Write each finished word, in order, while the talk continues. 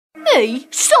Me?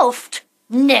 Soft?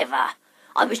 Never.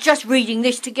 I was just reading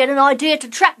this to get an idea to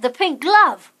trap the pink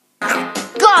glove.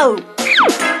 Go!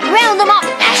 Round them up,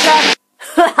 Gnasher!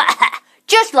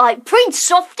 Just like Prince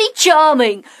Softy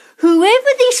Charming. Whoever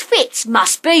this fits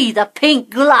must be the pink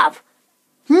glove.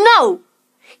 No!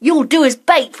 You'll do as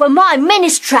bait for my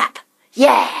menace trap.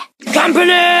 Yeah.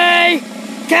 Company!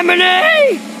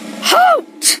 Company!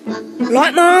 Halt!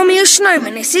 Like my army of snow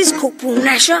menaces, Corporal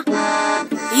Gnasher.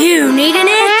 You need an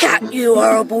haircut, you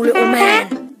horrible little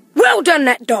man. Well done,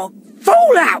 that dog.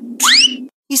 Fall out!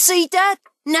 You see, Dad?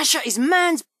 Gnasher is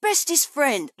man's bestest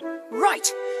friend.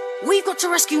 Right, we've got to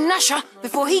rescue Gnasher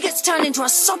before he gets turned into a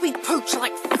soppy pooch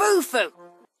like Foo-Foo.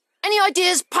 Any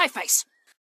ideas, Pieface?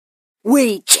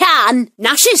 We can.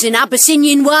 Gnasher's an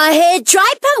Abyssinian wire-haired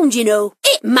tri-pound, you know.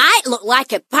 It might look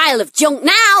like a pile of junk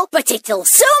now, but it'll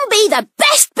soon be the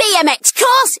best BMX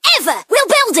course ever. We'll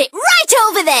build it right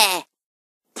over there.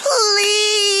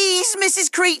 Please,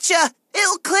 Mrs. Creature.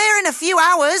 It'll clear in a few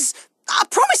hours. I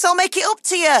promise I'll make it up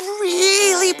to you.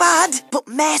 Really bad. But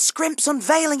Mayor Scrimp's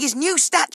unveiling his new statue